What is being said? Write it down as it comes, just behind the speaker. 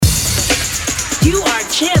You are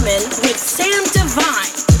jamming with Sam Divine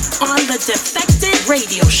on the Defected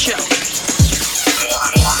Radio Show.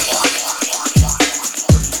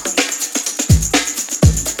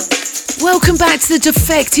 Welcome back to the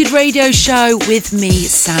Defected Radio Show with me,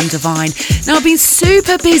 Sam Divine. Now, I've been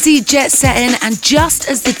super busy jet setting, and just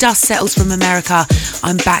as the dust settles from America,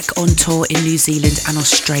 I'm back on tour in New Zealand and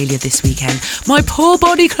Australia this weekend. My poor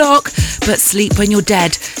body clock, but sleep when you're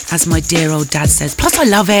dead, as my dear old dad says. Plus, I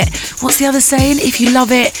love it. What's the other saying? If you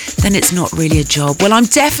love it, then it's not really a job. Well, I'm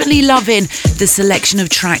definitely loving the selection of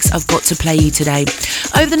tracks I've got to play you today.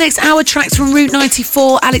 Over the next hour, tracks from Route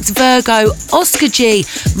 94, Alex Virgo, Oscar G,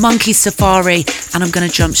 Monkey Safari, and I'm going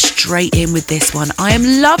to jump straight in with this one. I am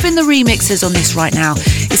loving the remixes on this right now.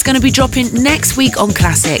 It's going to be dropping next week on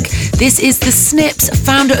Classic. This is The Snips,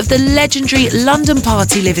 founder of the legendary London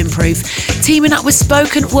Party Living Proof, teaming up with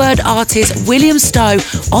spoken word artist William Stowe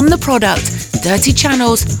on the product Dirty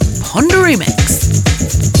Channel's Ponder Remix.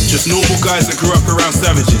 Just normal guys that grew up around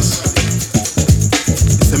savages.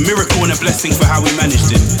 It's a miracle and a blessing for how we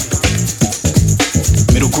managed it.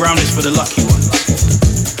 Middle ground is for the lucky ones.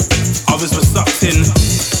 Others were sucked in,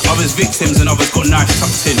 others victims, and others got knives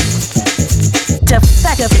tucked in.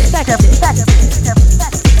 Defected.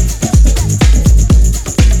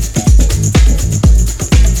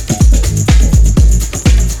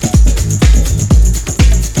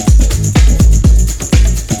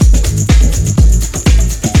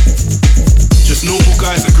 Just normal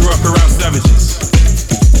guys that grew up around savages.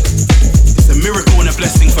 It's a miracle and a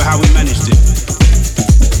blessing for how we managed it.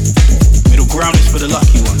 Middle ground is for the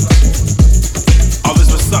lucky ones.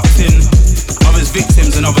 Others were sucked in, others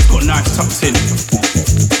victims, and others got knives tucked in.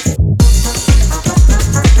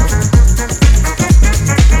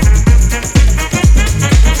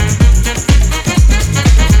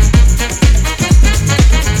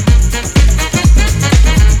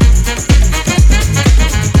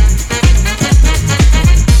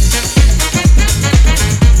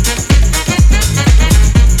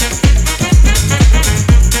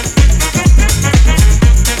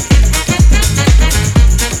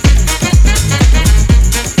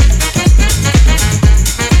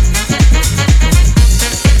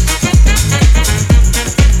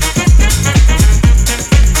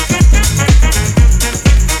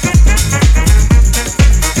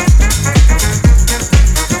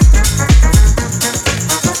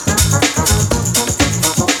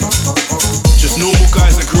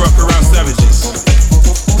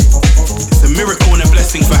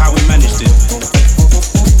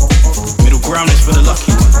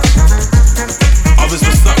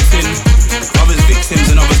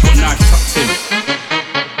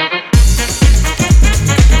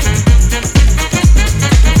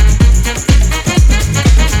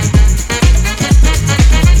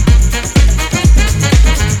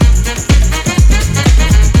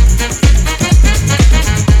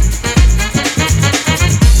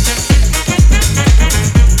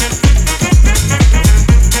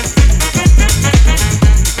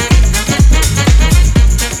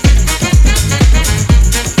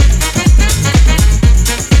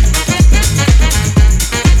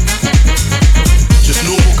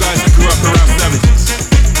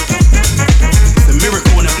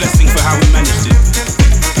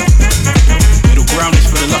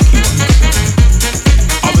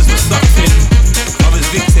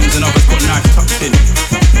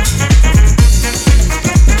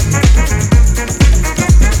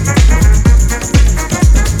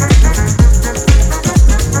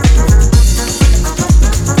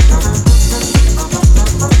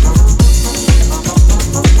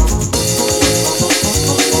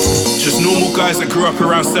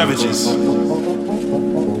 Savages.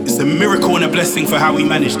 It's a miracle and a blessing for how we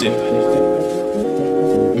managed it.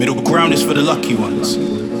 Middle ground is for the lucky ones.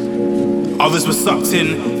 Others were sucked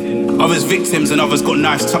in, others victims, and others got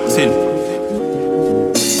knives tucked in.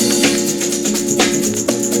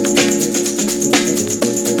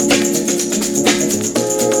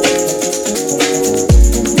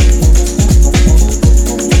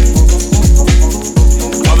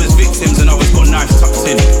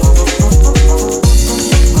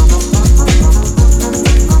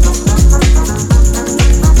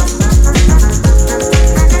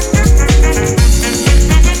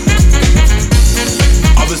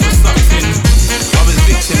 Others were sucked in, others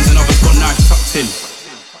victims, and others got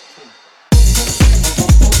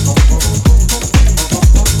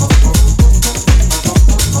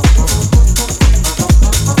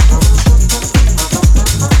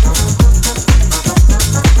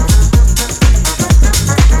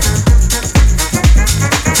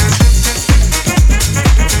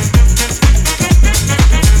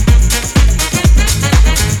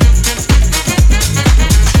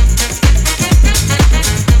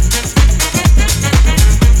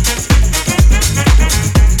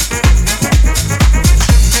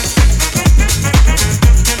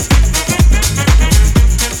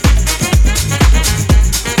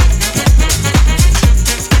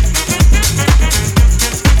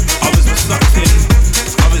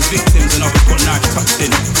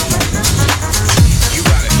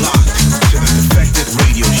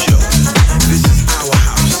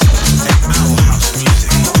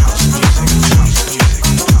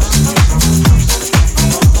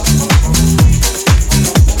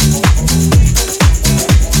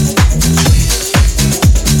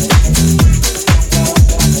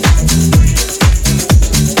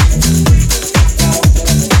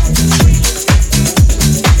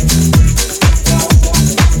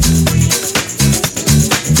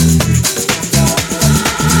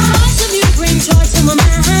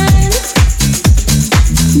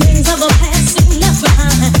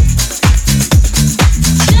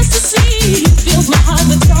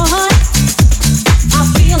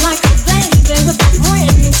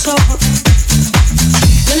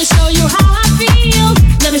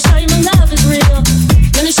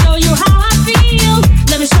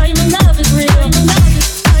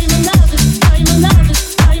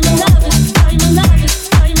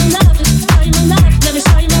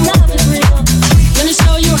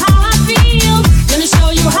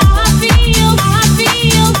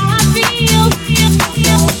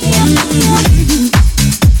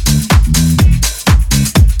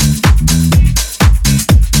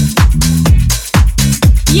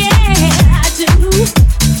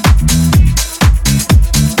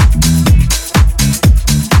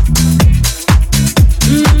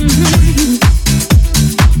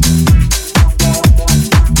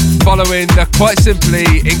Quite simply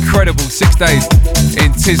incredible 6 days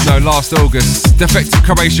in Tisno last August, Defected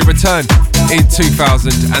Croatia returned in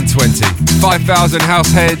 2020. 5,000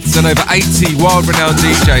 house heads and over 80 world-renowned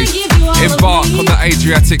DJs embark on the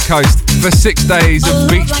Adriatic coast for 6 days of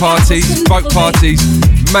beach parties, folk parties,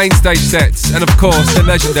 main stage sets, and of course the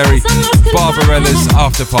legendary Barbarella's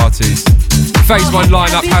after parties. Phase 1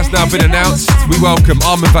 lineup has now been announced. We welcome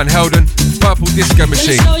Armin van Helden, Purple Disco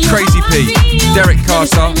Machine, Crazy P, Derek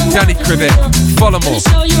Carter, Danny Crivet, Follamore,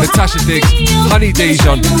 Natasha Diggs, Honey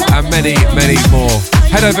Dijon, and many, many more.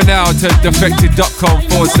 Head over now to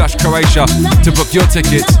defected.com/Croatia to book your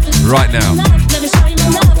tickets right now.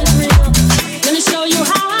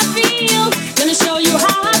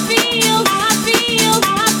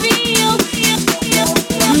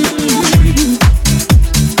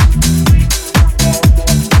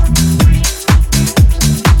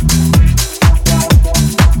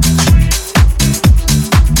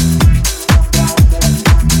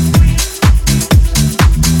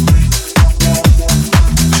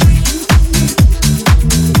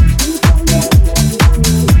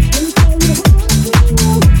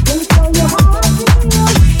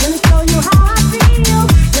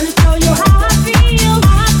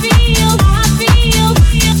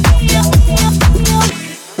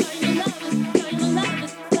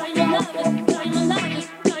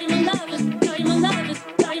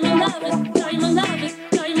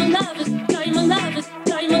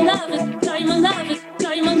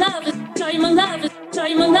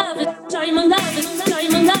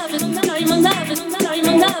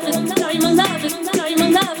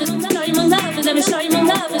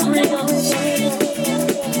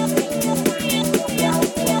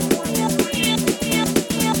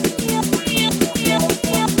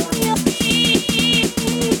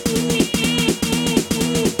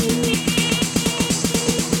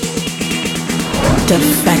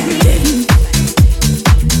 Defected.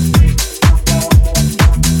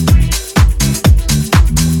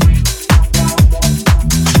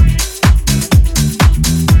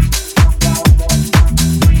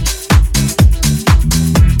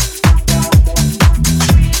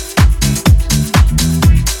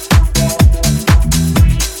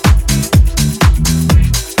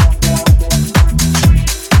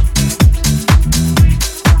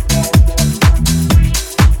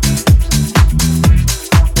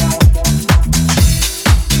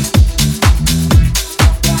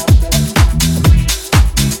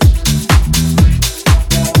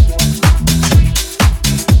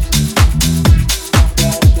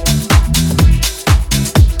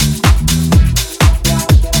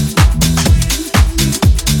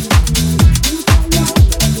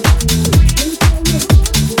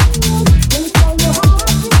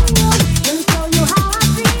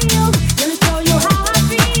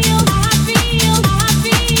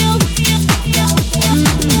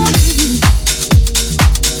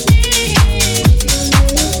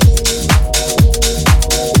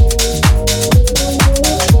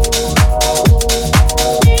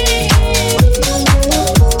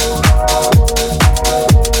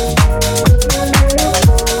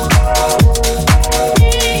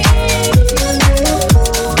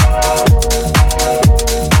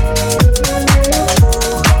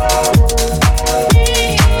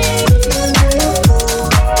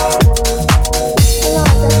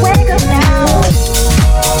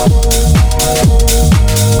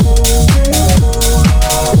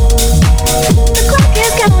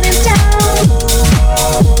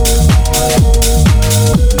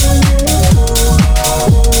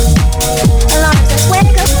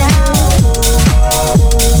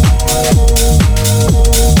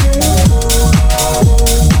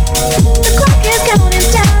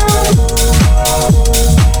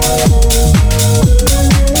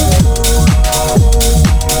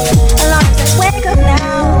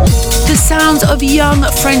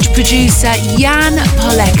 French producer Jan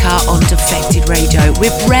Poleka on Defected Radio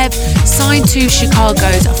with Rev, signed to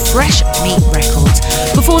Chicago's Fresh Meat Records.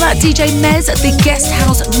 Before that, DJ Mez, the Guest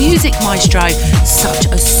House music maestro, such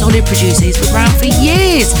a solid producer, he's been around for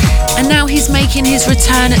years, and now he's making his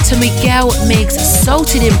return to Miguel Miggs'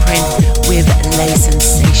 Salted imprint with Les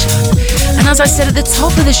Sensations. And as I said at the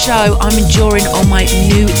top of the show, I'm enduring on my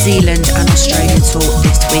New Zealand and Australia tour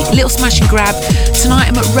this week. Little smash and grab. Tonight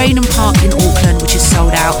I'm at Raynham Park in Auckland, which is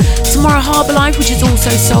sold out. Tomorrow Harbour Life, which is also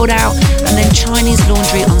sold out. And then Chinese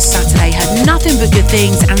Laundry on Saturday, heard nothing but good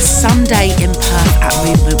things. And Sunday in Perth at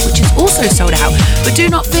Movement, which is also sold out. But do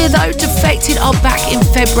not fear though, Defected are back in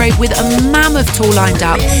February with a mammoth tour lined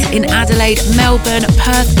up in Adelaide, Melbourne,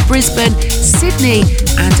 Perth, Brisbane, Sydney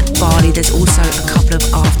and Bali. There's also a couple of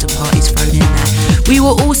after parties thrown in there. We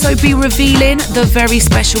will also be revealing the very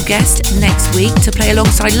special guest next week to play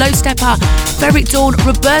alongside Low Stepper, Ferric Dawn,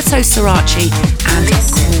 Roberto Sarachi and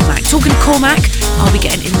Cormac. Talking to Cormac, I'll be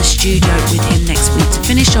getting in the studio with him next week to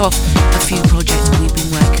finish off a few projects we've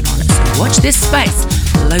been working on. So watch this space.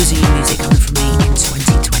 Loads of new music coming from me in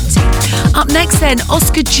 2020. Up next then,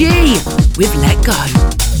 Oscar G with Let Go.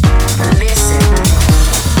 Listen,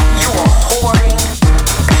 you are hoarding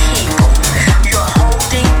people. You're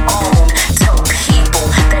holding on to people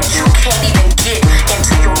that you can't even get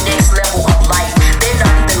into your next level of life. They're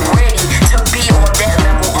not even ready to be on that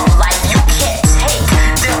level of life. You can't take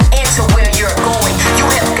them into where you're going. You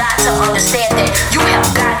have got to understand that you have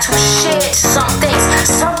got to shed some things.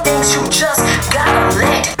 Some things you just gotta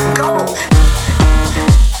let go.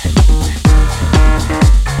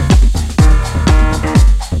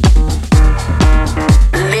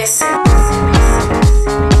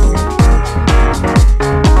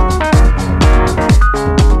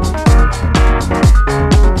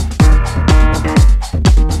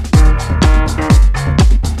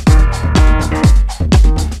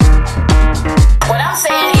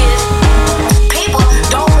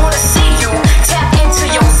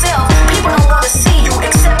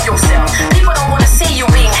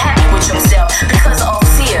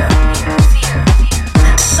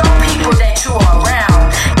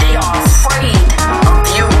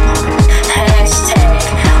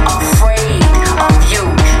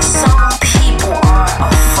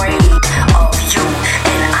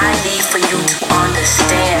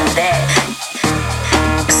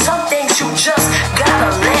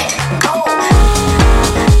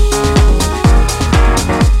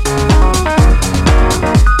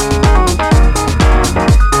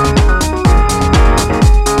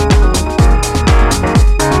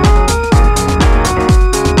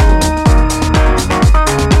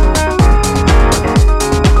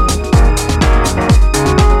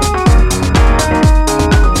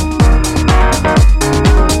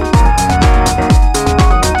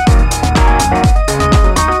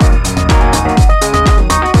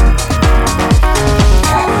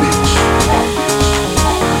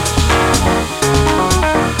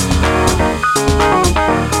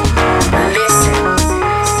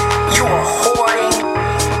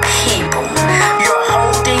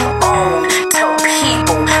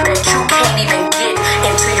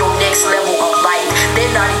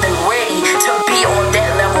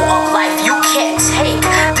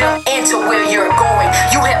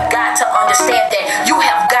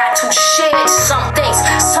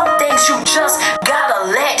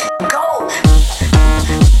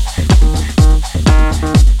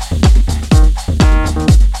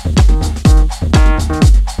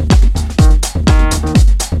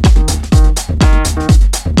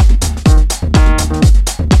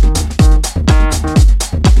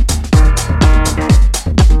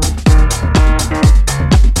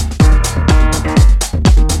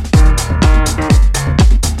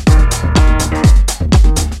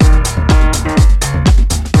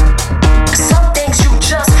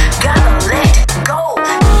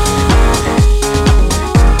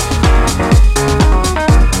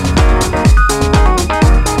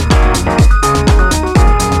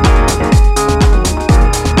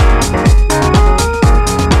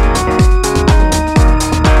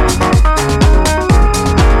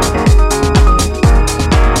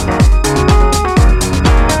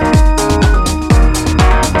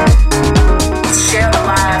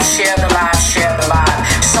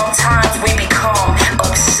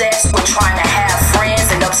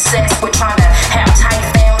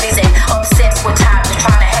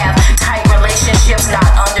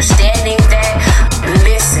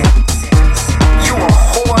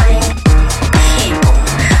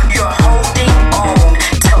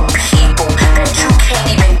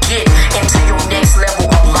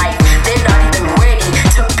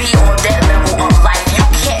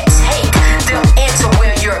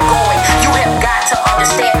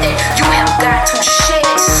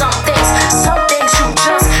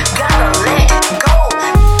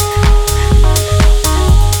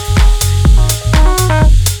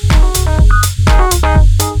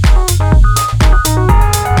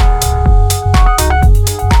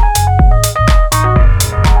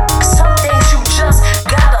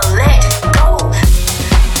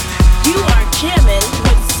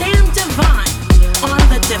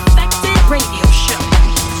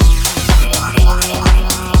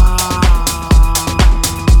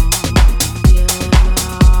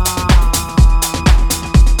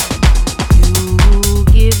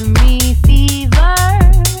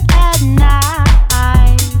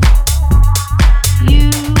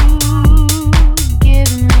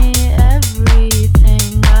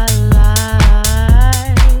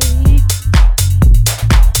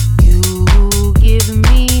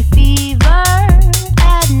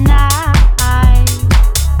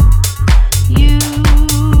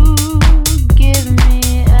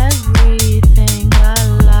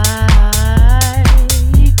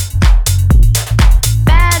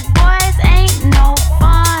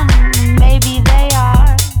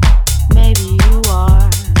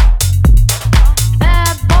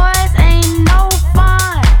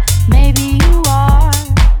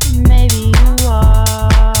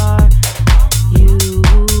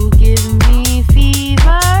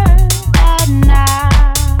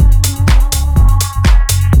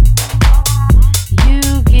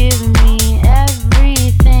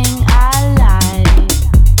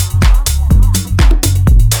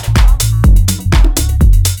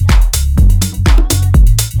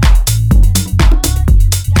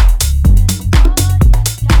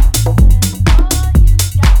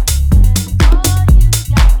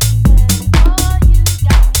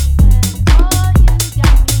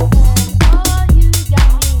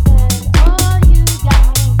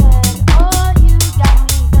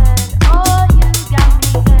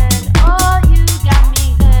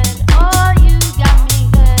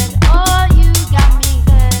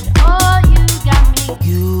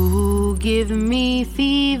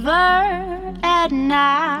 at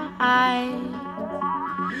night.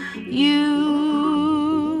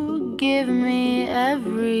 You give me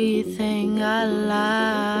everything I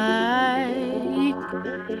like.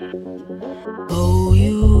 Oh,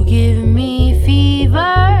 you give me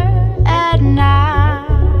fever at night.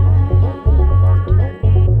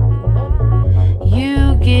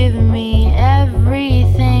 You give me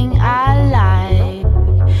everything I like.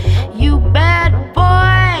 You bad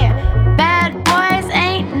boy, bad boys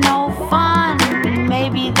ain't no fun.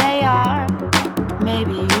 Maybe they are,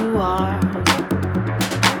 maybe you are.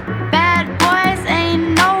 Bad boys ain't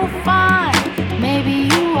no fun. Maybe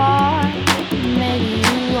you are, maybe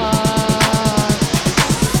you are.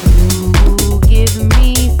 You give me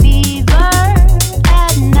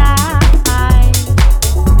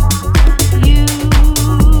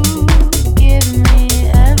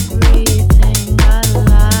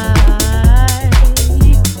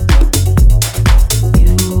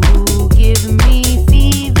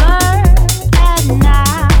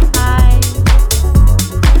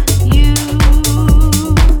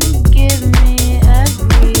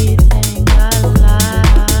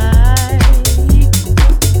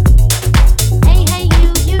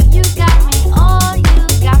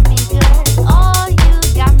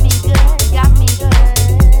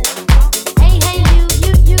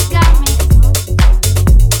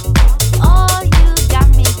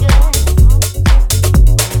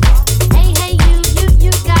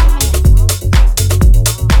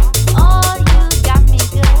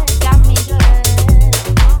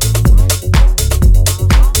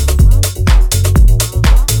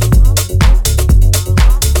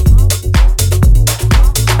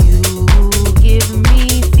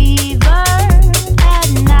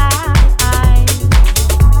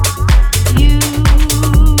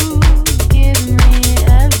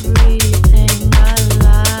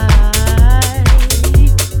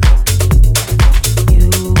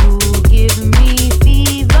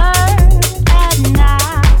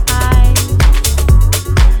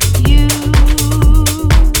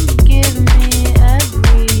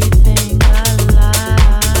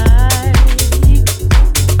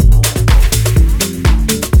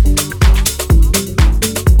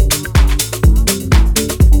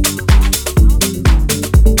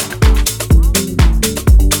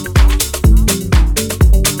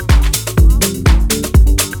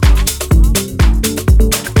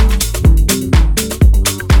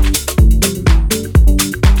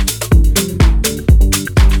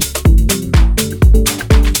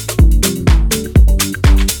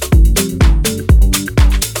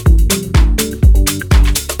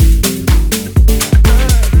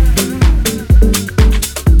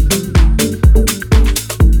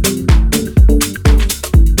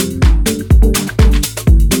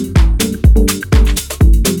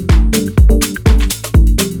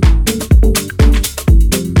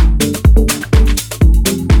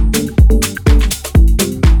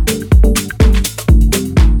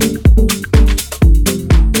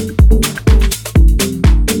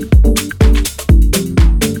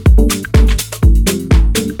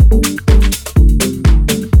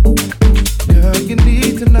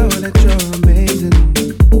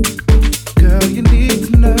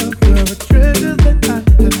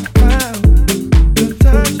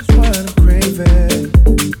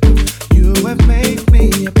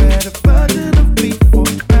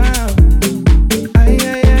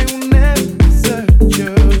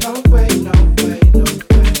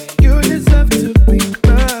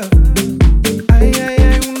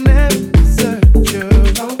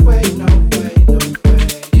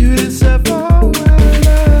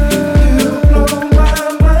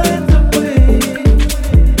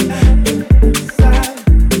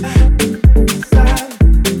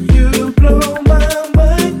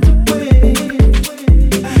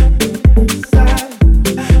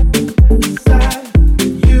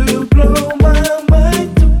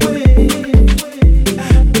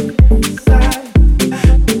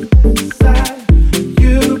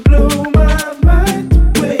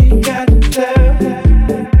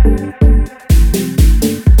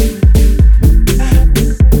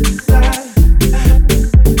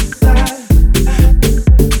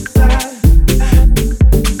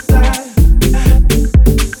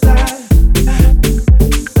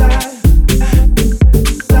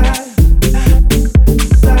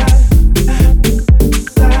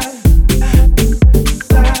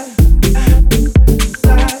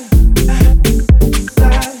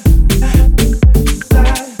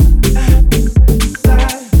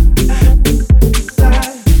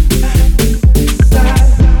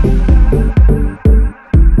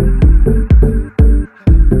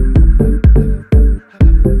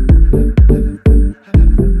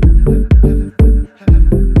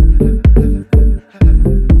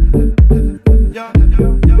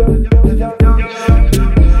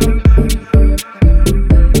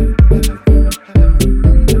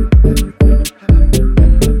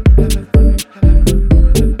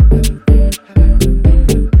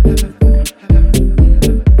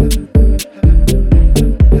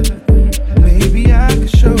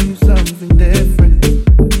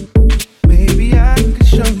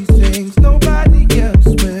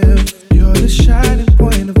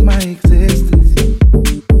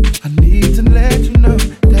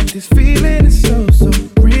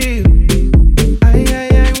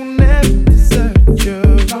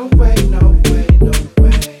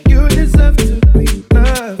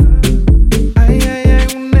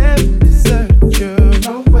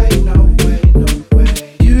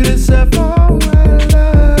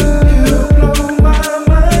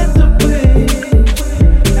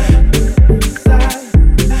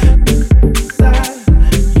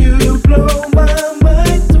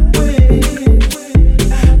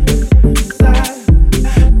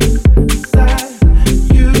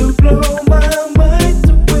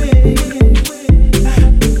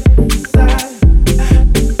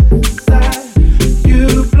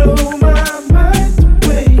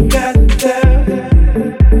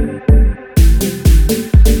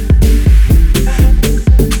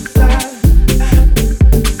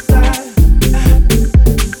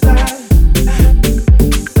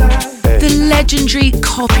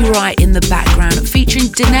Copyright in the background,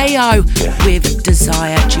 featuring Deneo with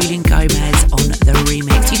Desire, Julian Gomez on the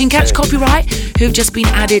remix. You can catch Copyright, who have just been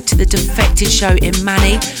added to the Defected show in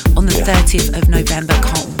Mani on the 30th of November.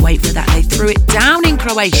 Can't wait for that. They threw it down in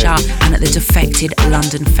Croatia and at the Defected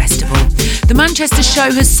London Festival. The Manchester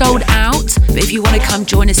show has sold out, but if you want to come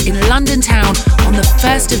join us in London town on the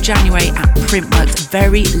 1st of January at Printworks,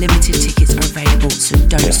 very limited tickets are available, so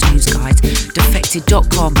don't snooze, guys.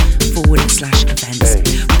 Defected.com/events.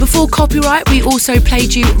 Before Copyright, we also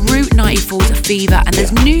played you Route 94's Fever, and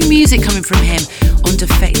there's new music coming from him on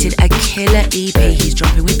Defected, a killer EP he's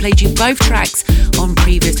dropping. We played you both tracks on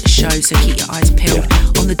previous shows, so keep your eyes peeled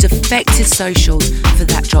on the Defected socials for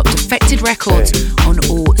that drop. Defected Records on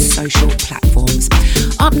all social platforms.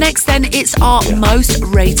 Up next then, it's our most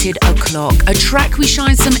rated o'clock, a track we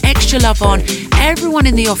shine some extra love on. Everyone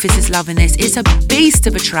in the office is loving this. It's a beast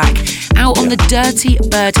of a track, out on the Dirty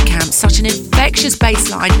Bird Camp. Such an infectious bass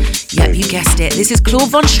line. Yep, you guessed it. This is Claude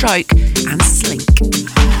Von Stroke and Slink.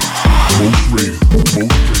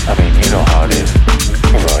 I mean, you know how it is.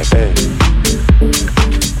 Right, hey.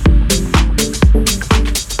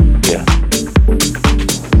 Yeah.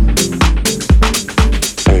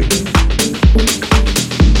 Hey.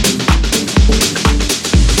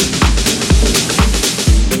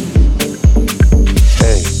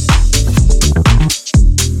 Hey.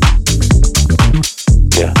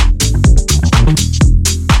 Yeah.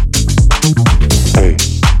 Hey.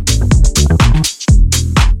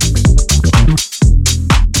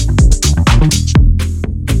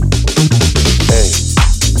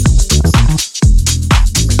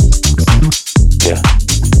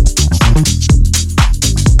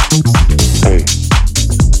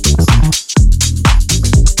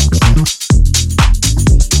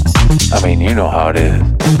 You know how it is.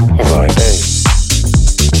 Right. Hey.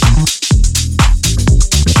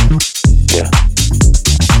 Yeah.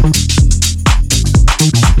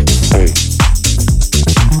 Hey.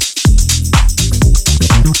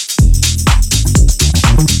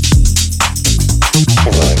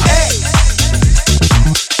 Right. Hey.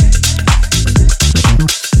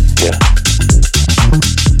 Yeah.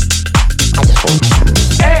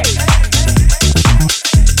 Hey.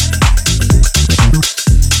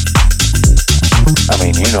 I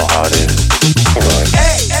mean, you know how it is. Right.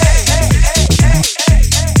 Hey.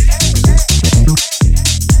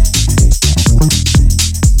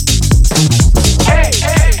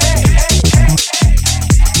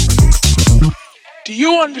 Do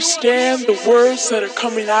you understand the words that are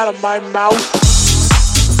coming out of my mouth?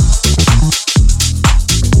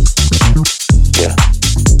 Yeah.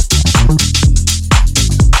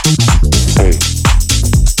 Hey.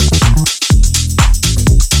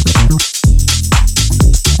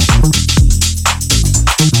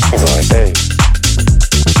 Right. Hey.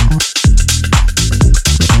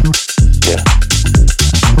 Yeah.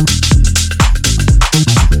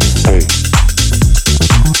 Hey.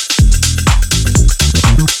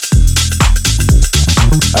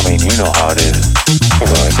 I mean, you know how it is.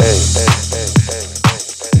 Right. Hey.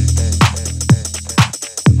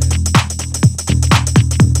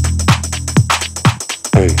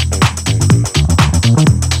 Hey.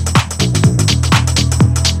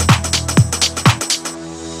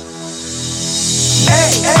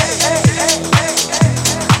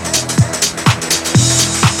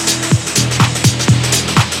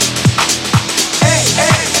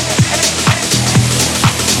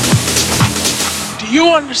 Do you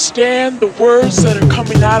understand the words that are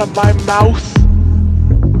coming out of my mouth?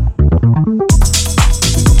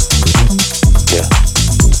 Yeah.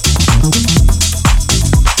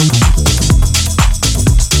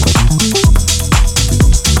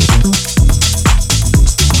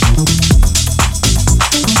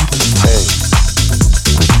 Hey.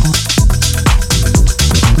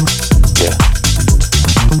 Yeah.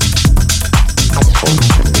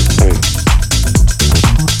 Hey.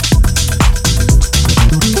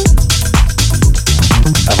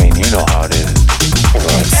 I mean, you know how it is.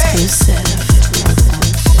 Right. Exclusive.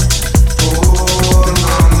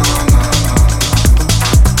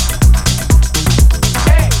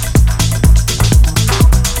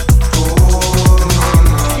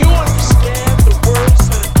 Do you understand the words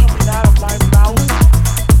that are coming out of my mouth?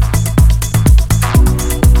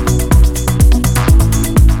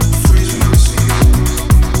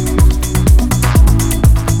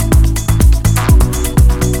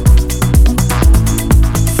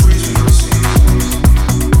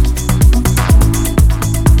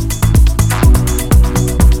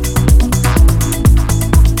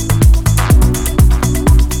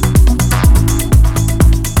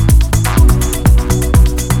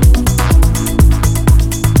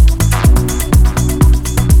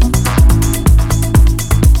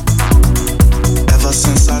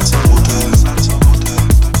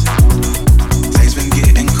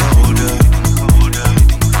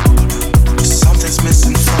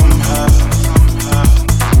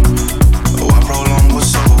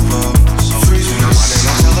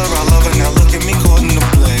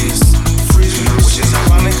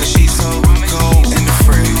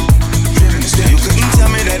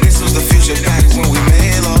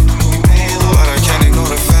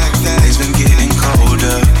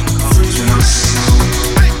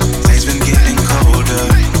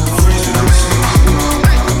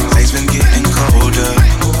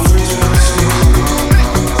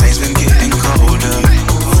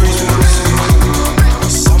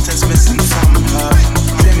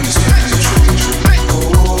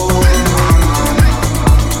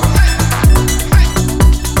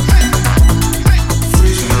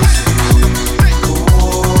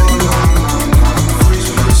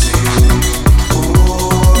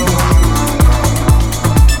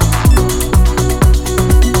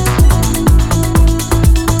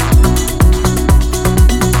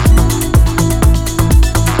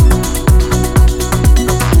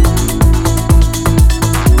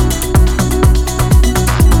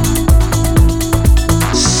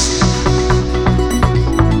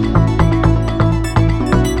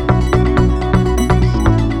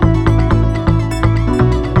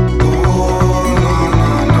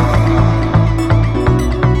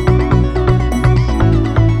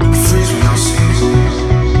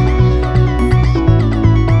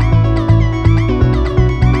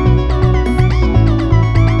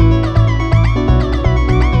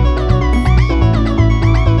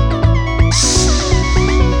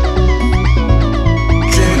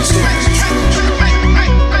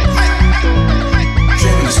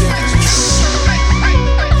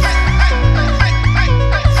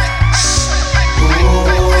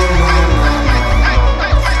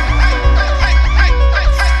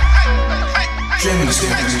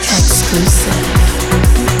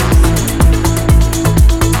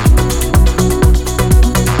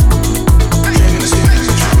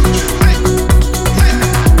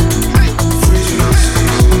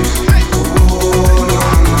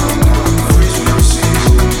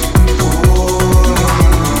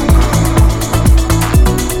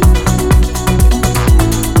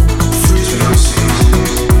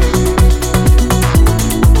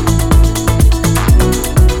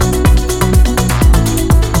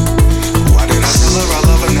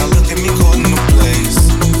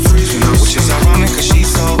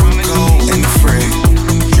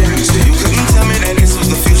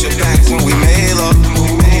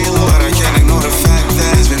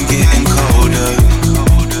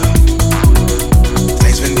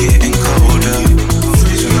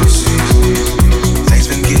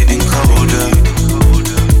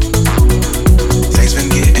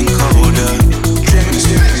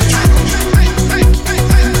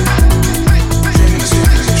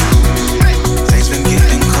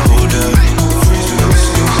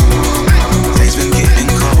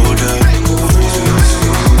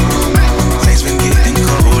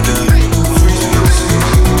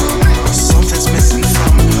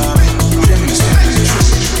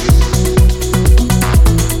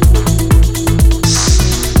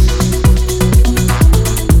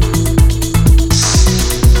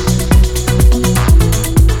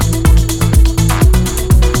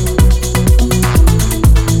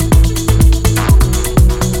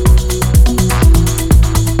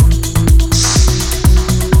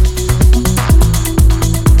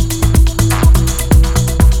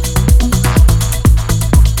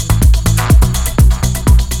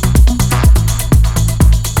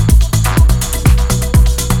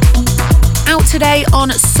 today on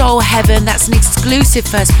Soul Heaven. That's an exclusive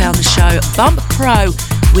first play on the show. Bump Pro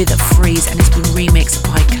with Freeze, and it's been remixed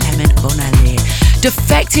by Clement Bonalier.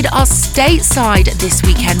 Defected are stateside this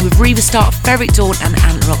weekend with Riva Star, Ferric Dawn and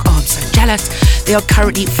Antlock. Oh, I'm so jealous. They are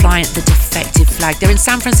currently flying the Defected flag. They're in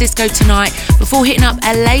San Francisco tonight before hitting up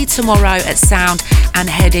LA tomorrow at Sound and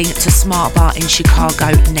heading to Smart Bar in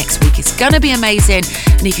Chicago next week. It's going to be amazing.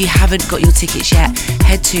 And if you haven't got your tickets yet,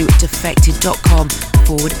 head to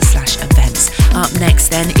defected.com/events. Up next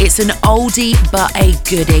then, it's an oldie but a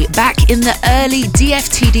goodie. Back in the early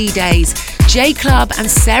DFTD days, J Club and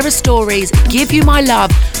Sarah Stories Give You My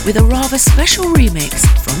Love with a rather special remix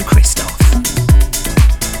from Christoph.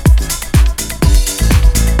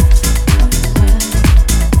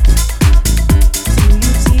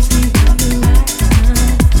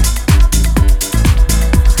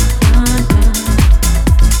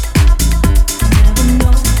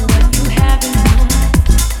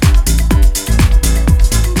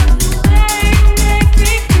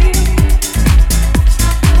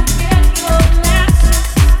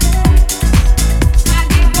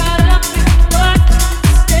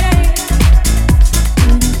 Stay.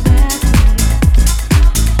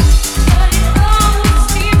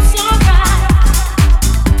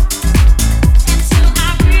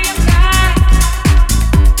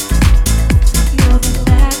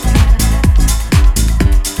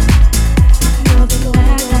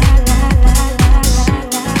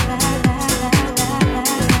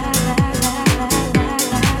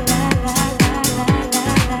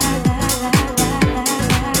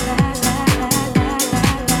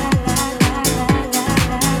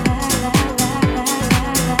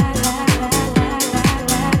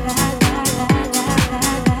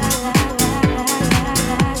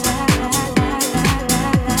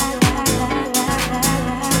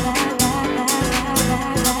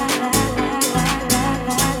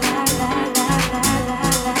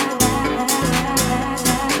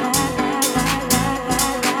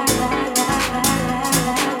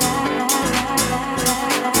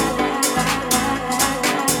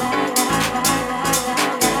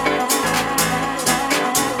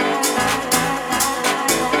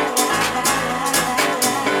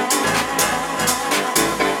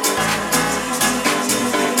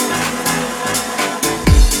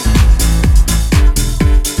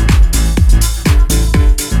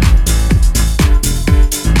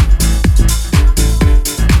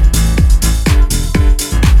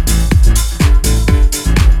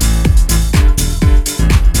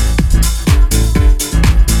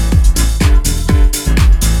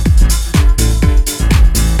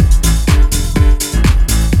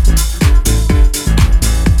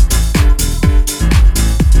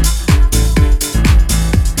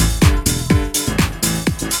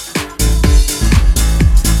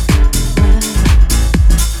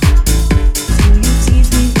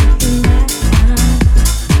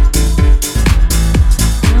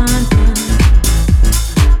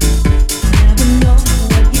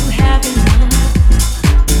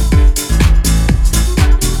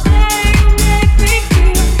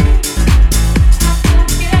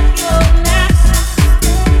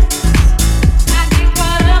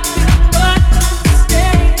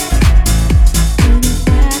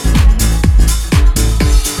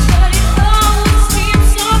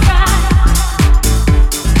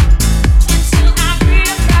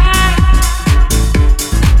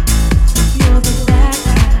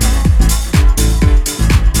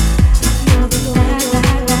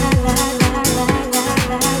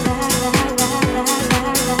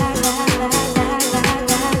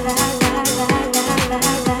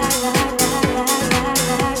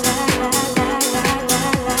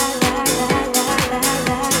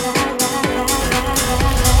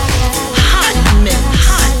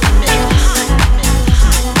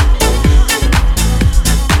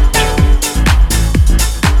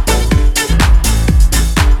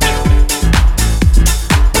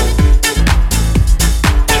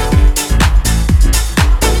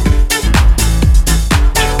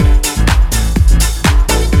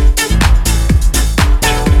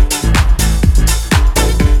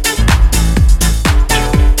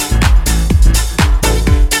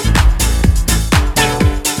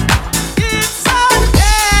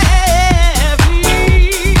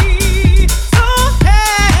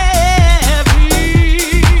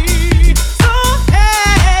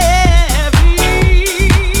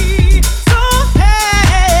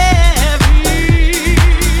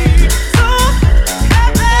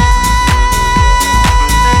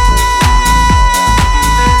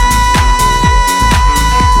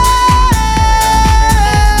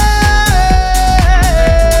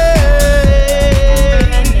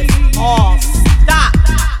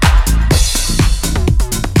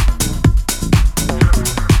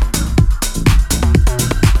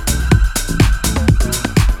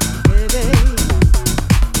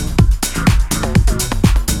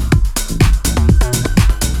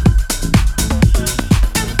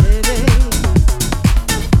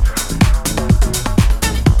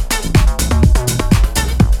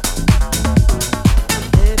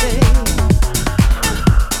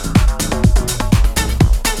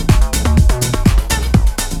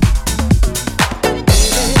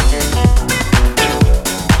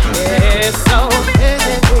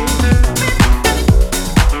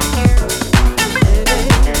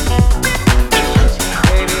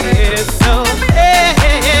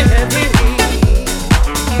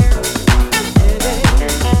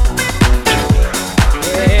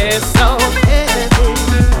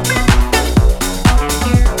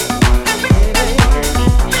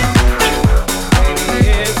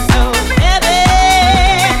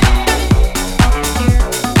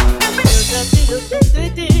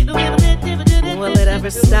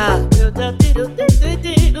 stop? Can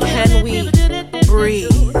we breathe?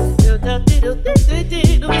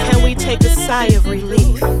 Can we take a sigh of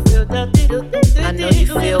relief? I know you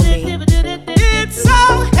feel me. It's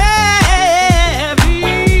so heavy,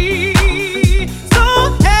 so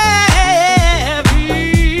heavy,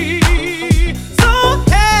 so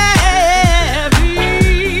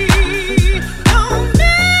heavy on me.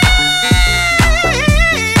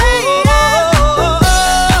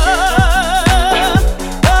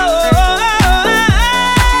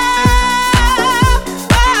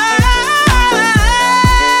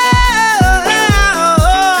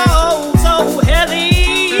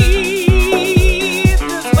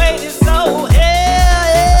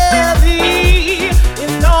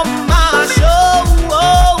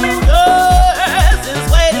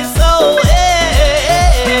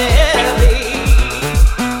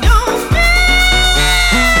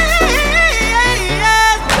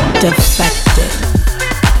 Defected.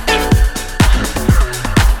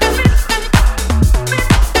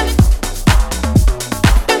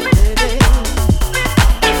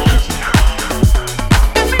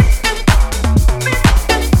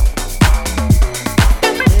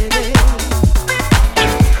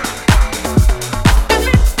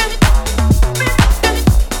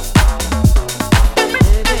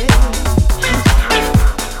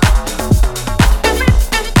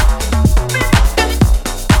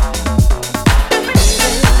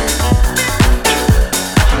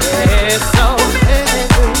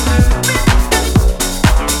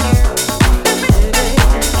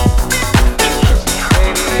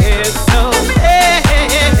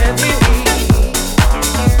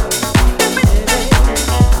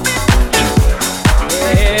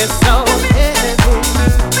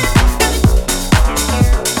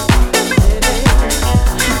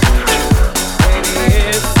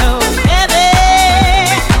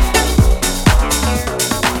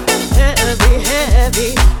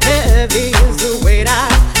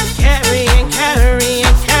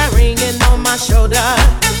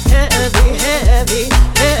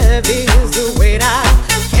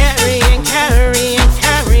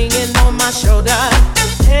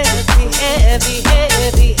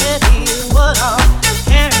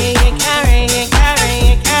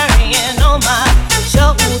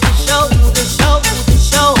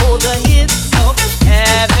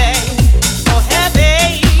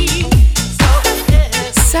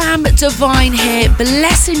 Divine here,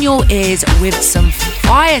 blessing your ears with some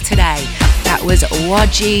fire today. That was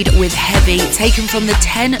Wajid with Heavy, taken from the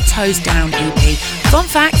 10 Toes Down EP. Fun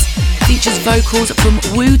fact, features vocals from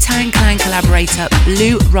Wu-Tang Clan collaborator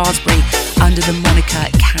Blue Raspberry under the moniker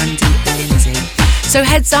Candy Lindsay. So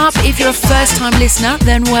heads up, if you're a first-time listener,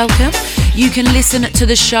 then welcome. You can listen to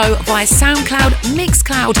the show via SoundCloud,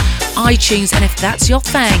 Mixcloud, iTunes, and if that's your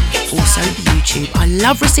thing, also YouTube. I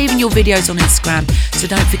love receiving your videos on Instagram, so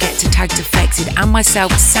don't forget to tag Defected and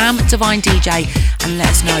myself, Sam Divine DJ, and let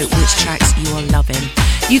us know which tracks you are loving.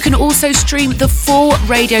 You can also stream the full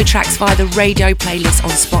radio tracks via the radio playlist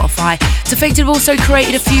on Spotify. Defected have also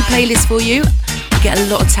created a few playlists for you. Get a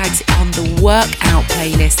lot of tags on the workout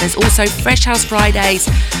playlist. There's also Fresh House Fridays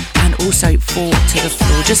and also 4 to the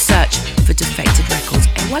Floor. Just search for Defected Records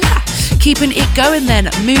and voila. Keeping it going then,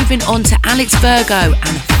 moving on to Alex Virgo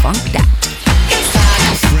and Funk That.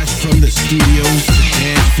 Fresh from the studios to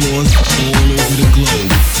dance floors all over the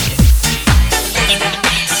globe.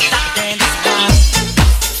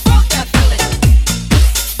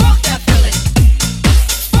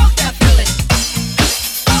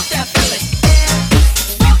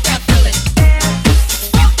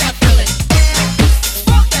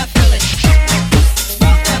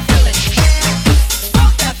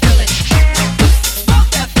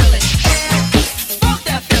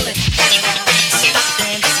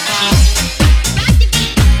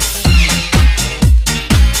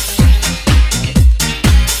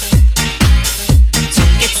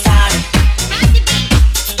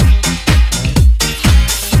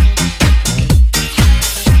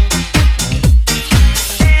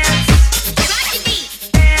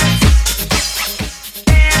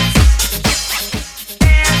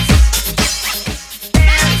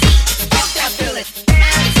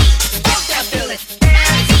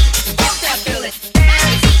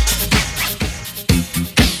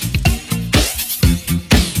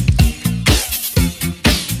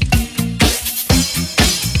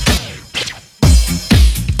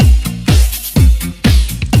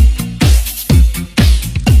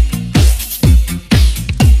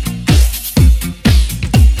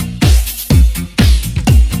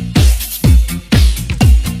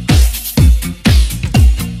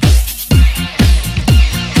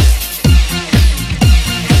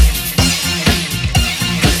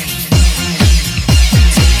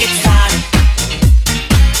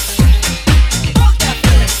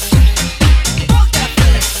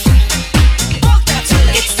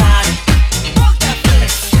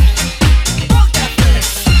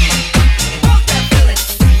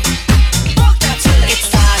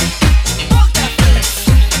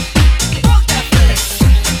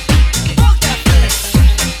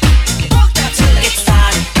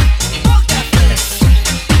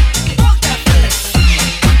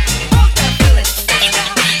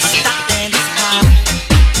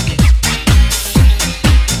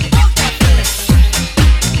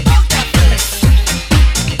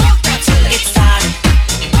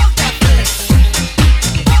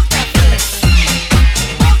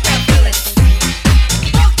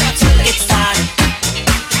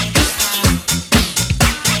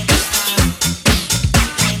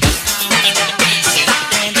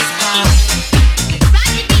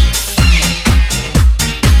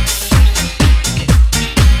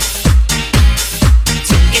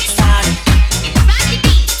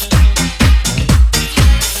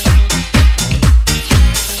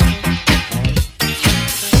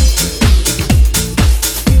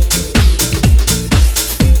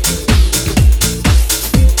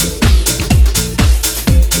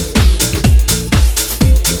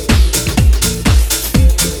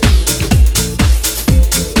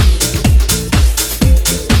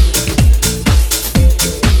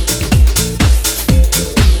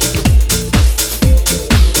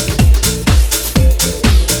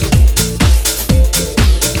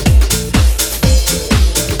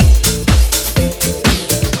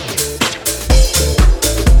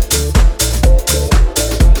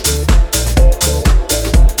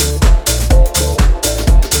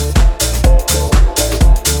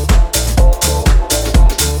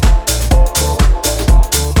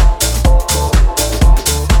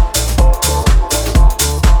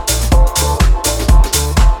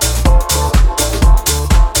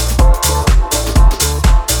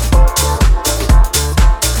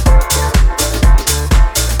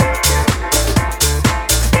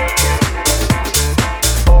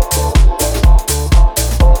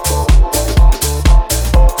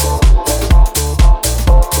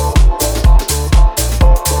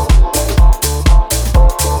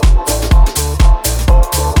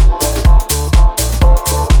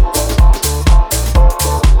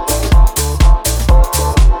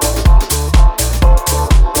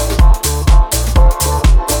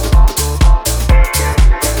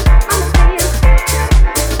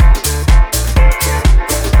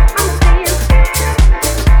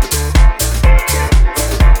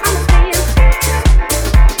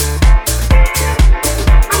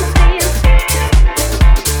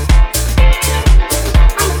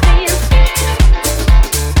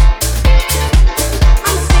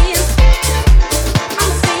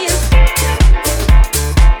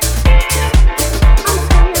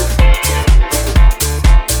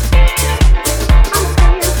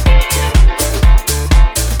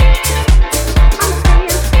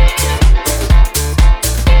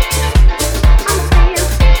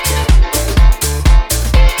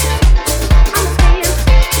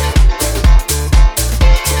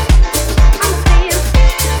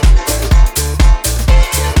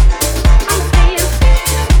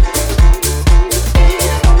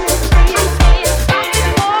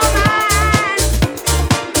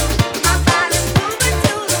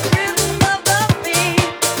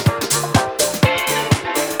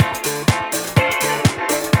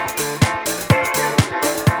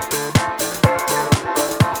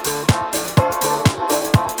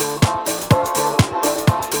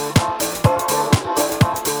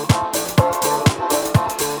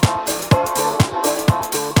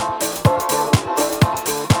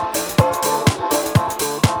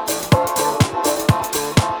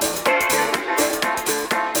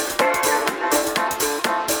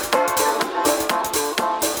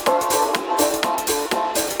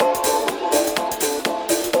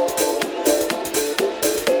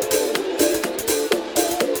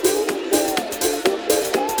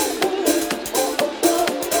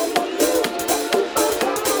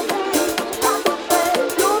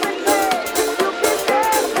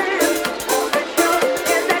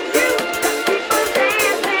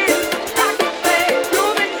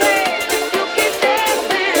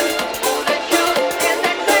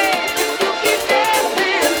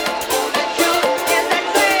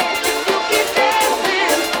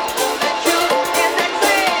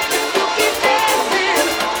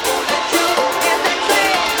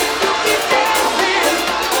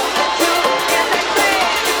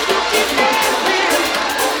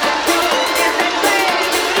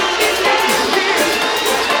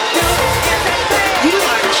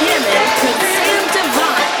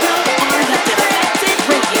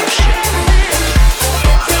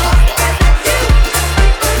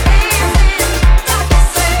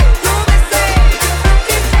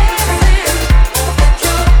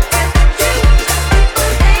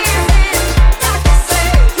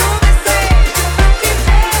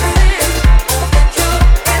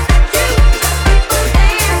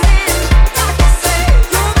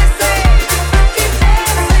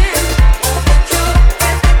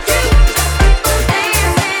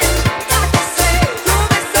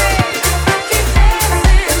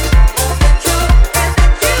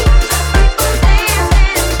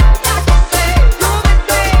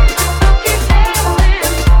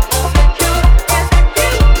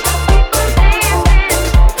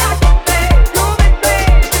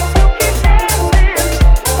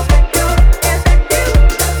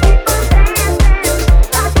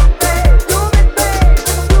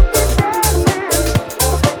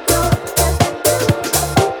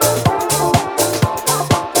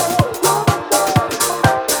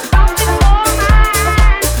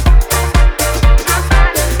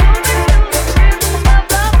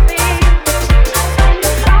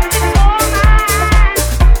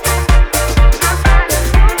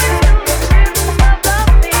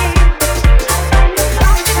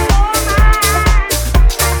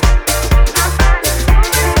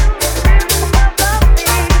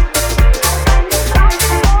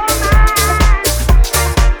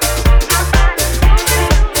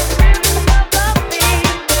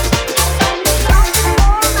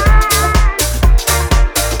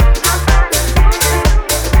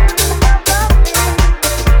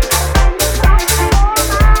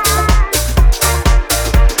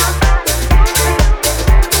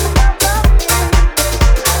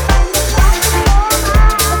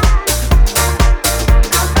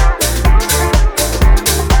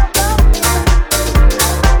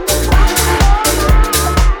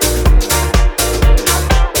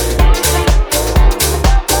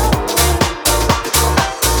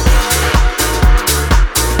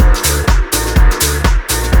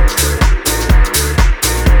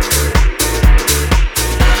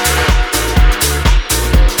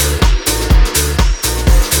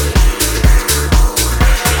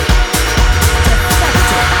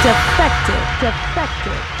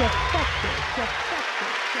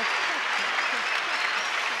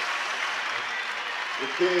 The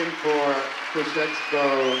theme for Push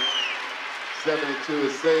Expo 72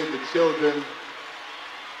 is Save the Children.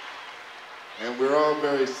 And we're all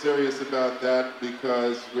very serious about that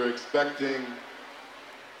because we're expecting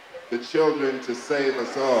the children to save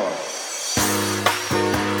us all.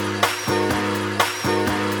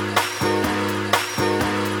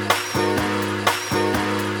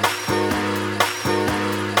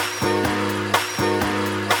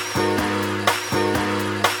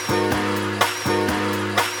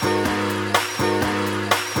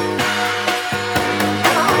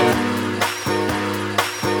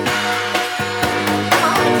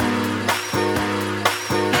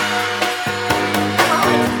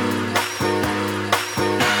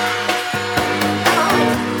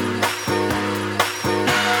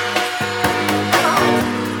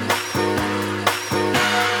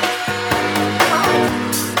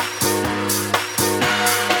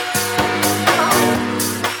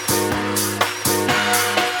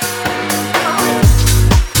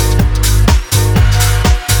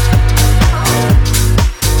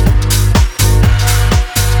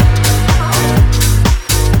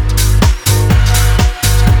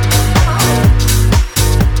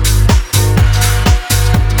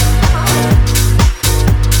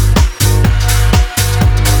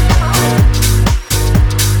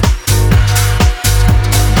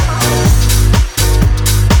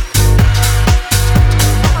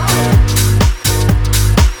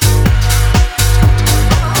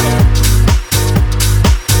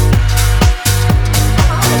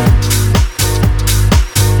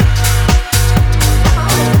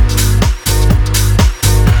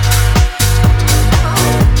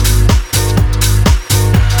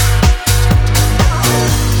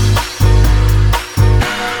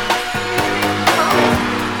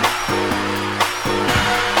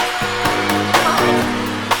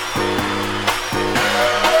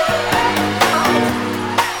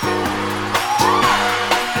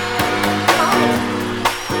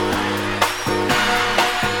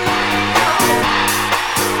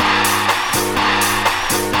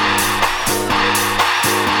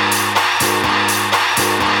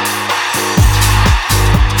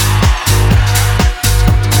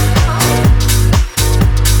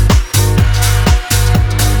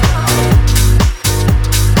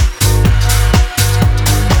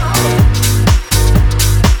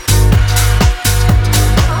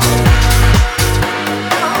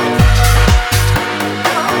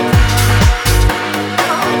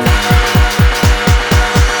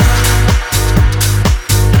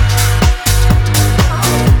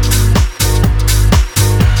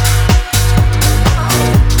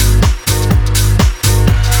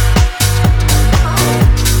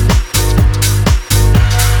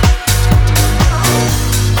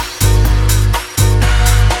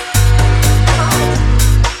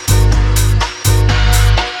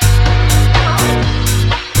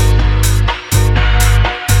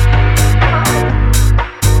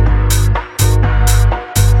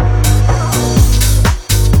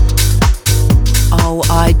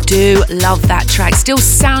 do love that track. Still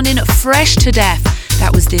sounding fresh to death.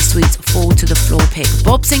 That was this week's Fall to the Floor pick.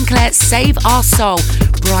 Bob Sinclair, Save Our Soul.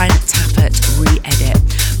 Brian Tappert, re-edit.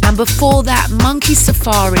 And before that, Monkey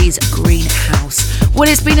Safari's Greenhouse. Well,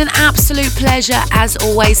 it's been an absolute pleasure as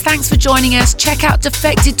always. Thanks for joining us. Check out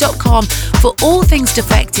defected.com for all things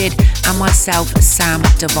Defected and myself, Sam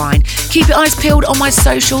Divine. Keep your eyes peeled on my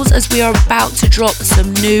socials as we are about to drop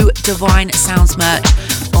some new Divine Sounds merch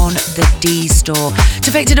on the D store.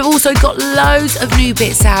 Defected have also got loads of new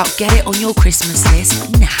bits out. Get it on your Christmas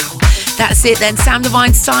list now. That's it then. Sam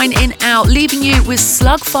Divine signing out, leaving you with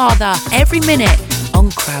Slugfather every minute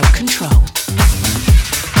on Crowd Control.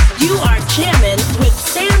 You are jamming with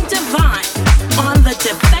Sam Divine on the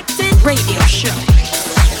Defected Radio Show.